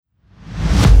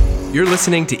You're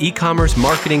listening to E-Commerce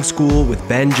Marketing School with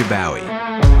Ben Jabawi.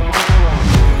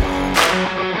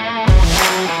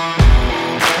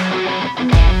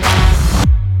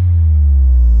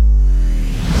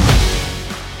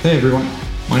 Hey everyone,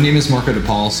 my name is Marco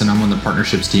DePaulis and I'm on the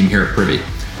partnerships team here at Privy.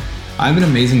 I have an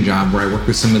amazing job where I work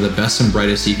with some of the best and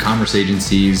brightest e-commerce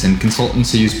agencies and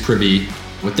consultants who use Privy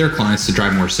with their clients to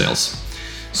drive more sales.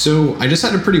 So I just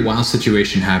had a pretty wild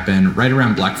situation happen right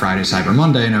around Black Friday, Cyber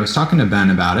Monday, and I was talking to Ben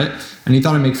about it, and he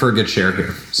thought I'd make for a good share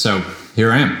here. So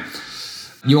here I am.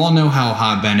 You all know how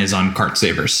hot Ben is on cart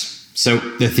savers. So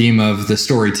the theme of the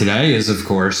story today is, of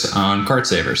course, on cart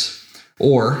savers.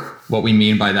 Or what we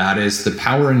mean by that is the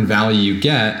power and value you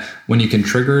get when you can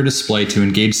trigger a display to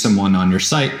engage someone on your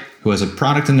site who has a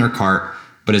product in their cart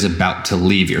but is about to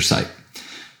leave your site.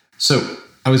 So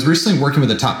I was recently working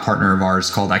with a top partner of ours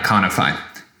called Iconify.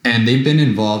 And they've been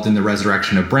involved in the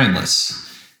resurrection of Brandless.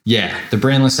 Yeah, the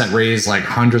Brandless that raised like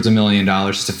hundreds of $1 million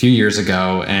just a few years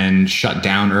ago and shut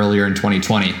down earlier in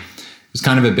 2020. It was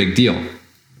kind of a big deal.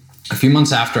 A few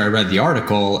months after I read the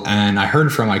article and I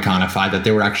heard from Iconify that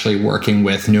they were actually working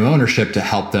with new ownership to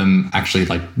help them actually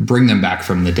bring them back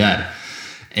from the dead.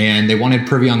 And they wanted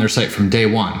Privy on their site from day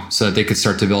one so that they could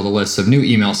start to build a list of new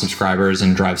email subscribers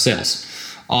and drive sales.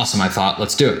 Awesome, I thought,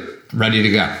 let's do it. Ready to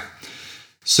go.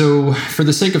 So for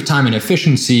the sake of time and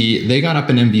efficiency, they got up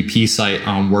an MVP site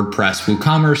on WordPress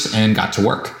WooCommerce and got to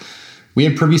work. We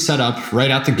had Privy set up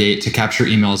right out the gate to capture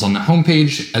emails on the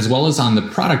homepage, as well as on the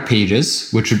product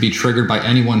pages, which would be triggered by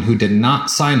anyone who did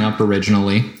not sign up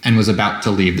originally and was about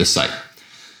to leave the site.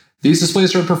 These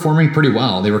displays are performing pretty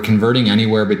well. They were converting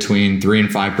anywhere between 3 and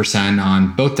 5%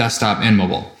 on both desktop and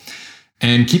mobile.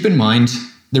 And keep in mind,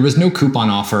 there was no coupon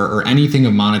offer or anything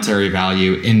of monetary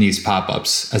value in these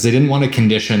pop-ups, as they didn't want to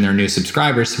condition their new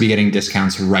subscribers to be getting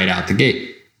discounts right out the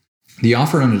gate. The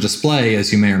offer on a display,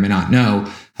 as you may or may not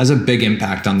know, has a big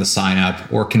impact on the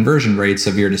sign-up or conversion rates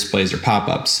of your displays or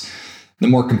pop-ups. The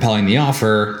more compelling the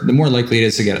offer, the more likely it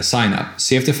is to get a sign-up,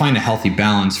 so you have to find a healthy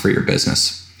balance for your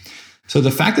business. So the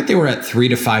fact that they were at 3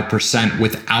 to 5%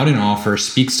 without an offer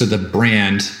speaks to the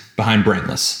brand behind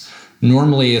Brandless.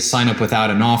 Normally, a sign up without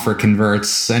an offer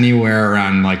converts anywhere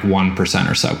around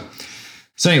 1% or so.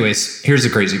 So anyways, here's the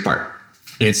crazy part.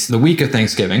 It's the week of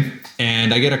Thanksgiving,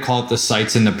 and I get a call that the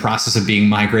site's in the process of being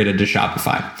migrated to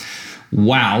Shopify.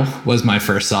 Wow, was my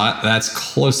first thought. That's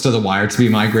close to the wire to be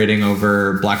migrating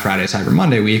over Black Friday, Cyber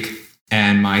Monday week.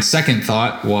 And my second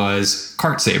thought was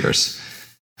cart savers.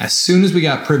 As soon as we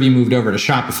got Privy moved over to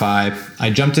Shopify,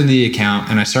 I jumped into the account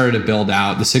and I started to build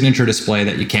out the signature display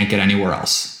that you can't get anywhere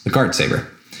else, the cart saver.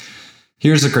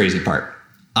 Here's the crazy part.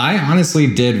 I honestly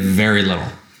did very little.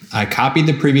 I copied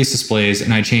the previous displays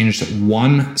and I changed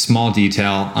one small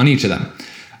detail on each of them.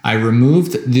 I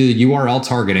removed the URL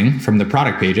targeting from the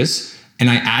product pages and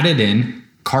I added in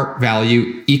cart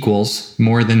value equals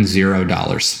more than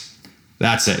 $0.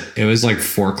 That's it. It was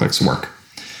 4 clicks work.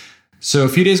 So a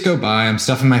few days go by, I'm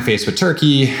stuffing my face with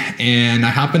turkey, and I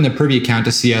hop in the Privy account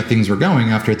to see how things were going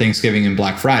after Thanksgiving and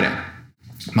Black Friday.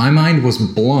 My mind was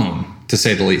blown, to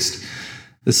say the least.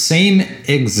 The same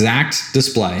exact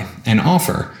display and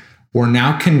offer were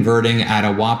now converting at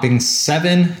a whopping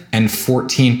 7 and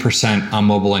 14% on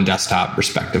mobile and desktop,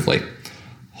 respectively.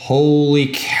 Holy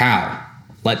cow.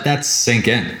 Let that sink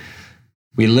in.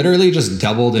 We literally just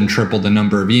doubled and tripled the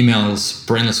number of emails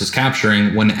Brandless was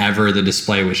capturing whenever the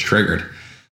display was triggered.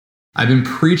 I've been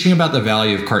preaching about the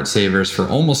value of cart savers for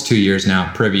almost 2 years now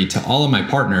at Privy to all of my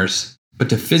partners, but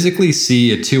to physically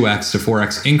see a 2x to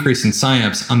 4x increase in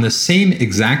signups on the same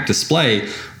exact display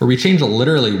where we changed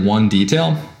literally one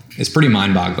detail is pretty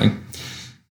mind-boggling.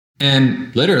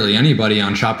 And literally anybody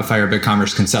on Shopify or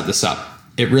BigCommerce can set this up.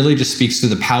 It really just speaks to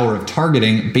the power of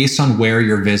targeting based on where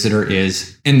your visitor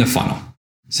is in the funnel.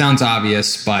 Sounds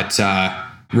obvious, but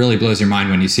really blows your mind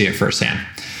when you see it firsthand.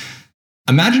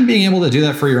 Imagine being able to do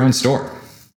that for your own store.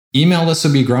 Email lists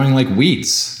will be growing like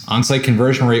weeds. On-site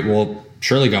conversion rate will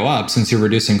surely go up since you're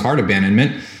reducing cart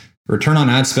abandonment. Return on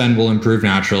ad spend will improve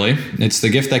naturally. It's the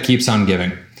gift that keeps on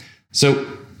giving. So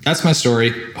that's my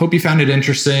story. Hope you found it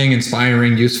interesting,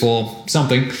 inspiring, useful,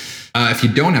 something. If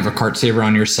you don't have a cart saver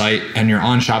on your site and you're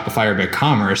on Shopify or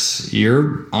BigCommerce,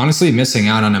 you're honestly missing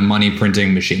out on a money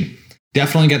printing machine.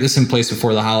 Definitely get this in place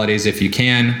before the holidays if you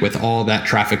can, with all that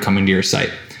traffic coming to your site.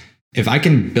 If I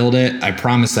can build it, I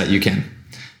promise that you can.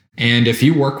 And if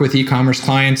you work with e-commerce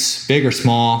clients, big or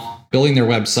small, building their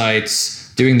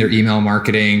websites, doing their email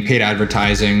marketing, paid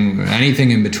advertising,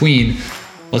 anything in between,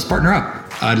 let's partner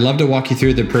up. I'd love to walk you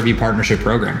through the Privy Partnership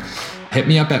Program. Hit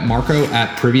me up at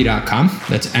marco@privy.com.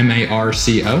 That's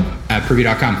MARCO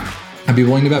 @privy.com. I'd be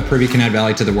willing to bet Privy can add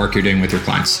value to the work you're doing with your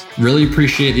clients. Really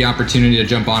appreciate the opportunity to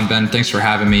jump on, Ben. Thanks for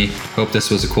having me. Hope this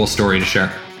was a cool story to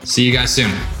share. See you guys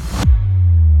soon.